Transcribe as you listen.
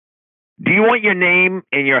Do you want your name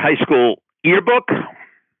in your high school yearbook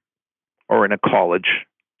or in a college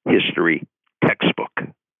history textbook?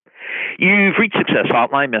 You've reached Success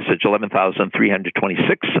Hotline, message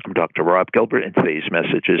 11,326. I'm Dr. Rob Gilbert, and today's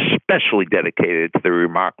message is specially dedicated to the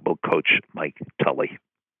remarkable coach, Mike Tully.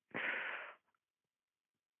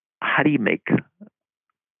 How do you make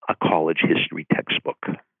a college history textbook?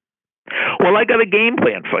 Well, I got a game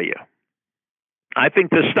plan for you. I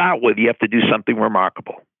think to start with, you have to do something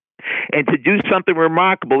remarkable. And to do something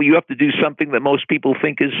remarkable, you have to do something that most people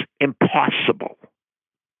think is impossible.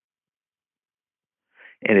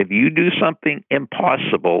 And if you do something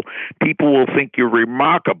impossible, people will think you're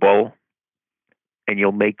remarkable, and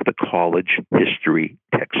you'll make the college history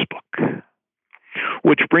textbook.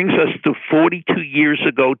 Which brings us to 42 years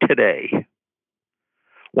ago today,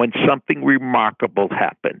 when something remarkable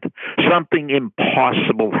happened. Something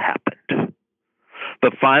impossible happened.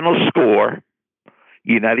 The final score,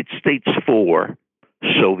 United States 4,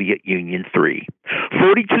 Soviet Union 3.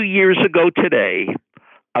 42 years ago today,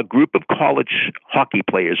 a group of college hockey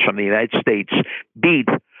players from the United States beat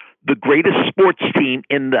the greatest sports team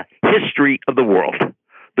in the history of the world.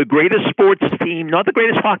 The greatest sports team, not the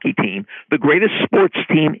greatest hockey team, the greatest sports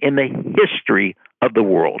team in the history of the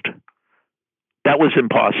world. That was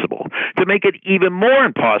impossible. To make it even more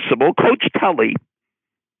impossible, Coach Tully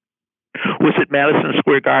was at Madison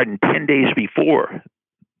Square Garden 10 days before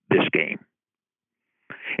this game.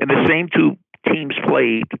 And the same two teams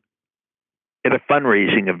played at a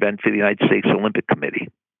fundraising event for the United States Olympic Committee.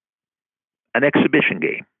 An exhibition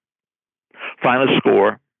game. Final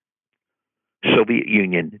score, Soviet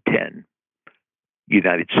Union 10,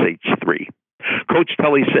 United States 3. Coach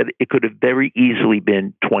Tully said it could have very easily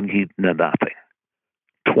been 20-0.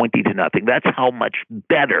 20-0. That's how much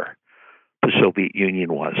better the Soviet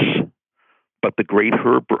Union was. But the great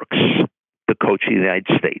Herb Brooks, the coach of the United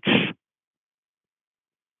States,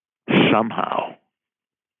 somehow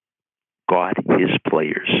got his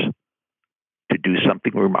players to do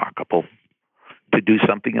something remarkable, to do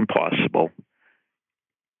something impossible,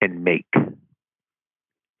 and make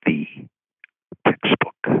the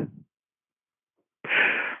textbook.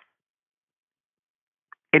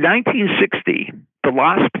 In 1960, the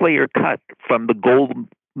last player cut from the gold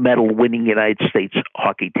medal winning United States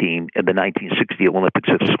hockey team in the 1960 Olympics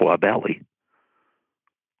at Squaw Valley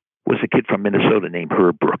was a kid from Minnesota named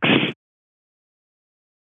Herb Brooks.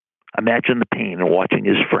 Imagine the pain of watching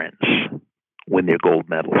his friends win their gold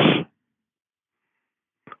medals.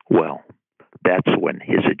 Well, that's when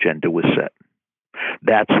his agenda was set.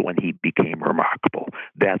 That's when he became remarkable.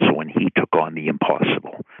 That's when he took on the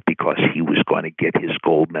impossible, because he was going to get his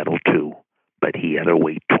gold medal too, but he had to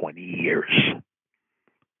wait 20 years.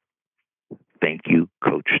 Thank you,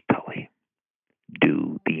 Coach Tully.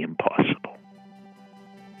 Do the impossible.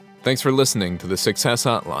 Thanks for listening to the Success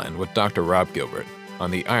Hotline with Dr. Rob Gilbert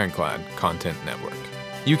on the Ironclad Content Network.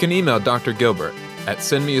 You can email Dr. Gilbert at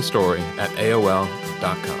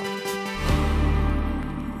sendmeastory@aol.com.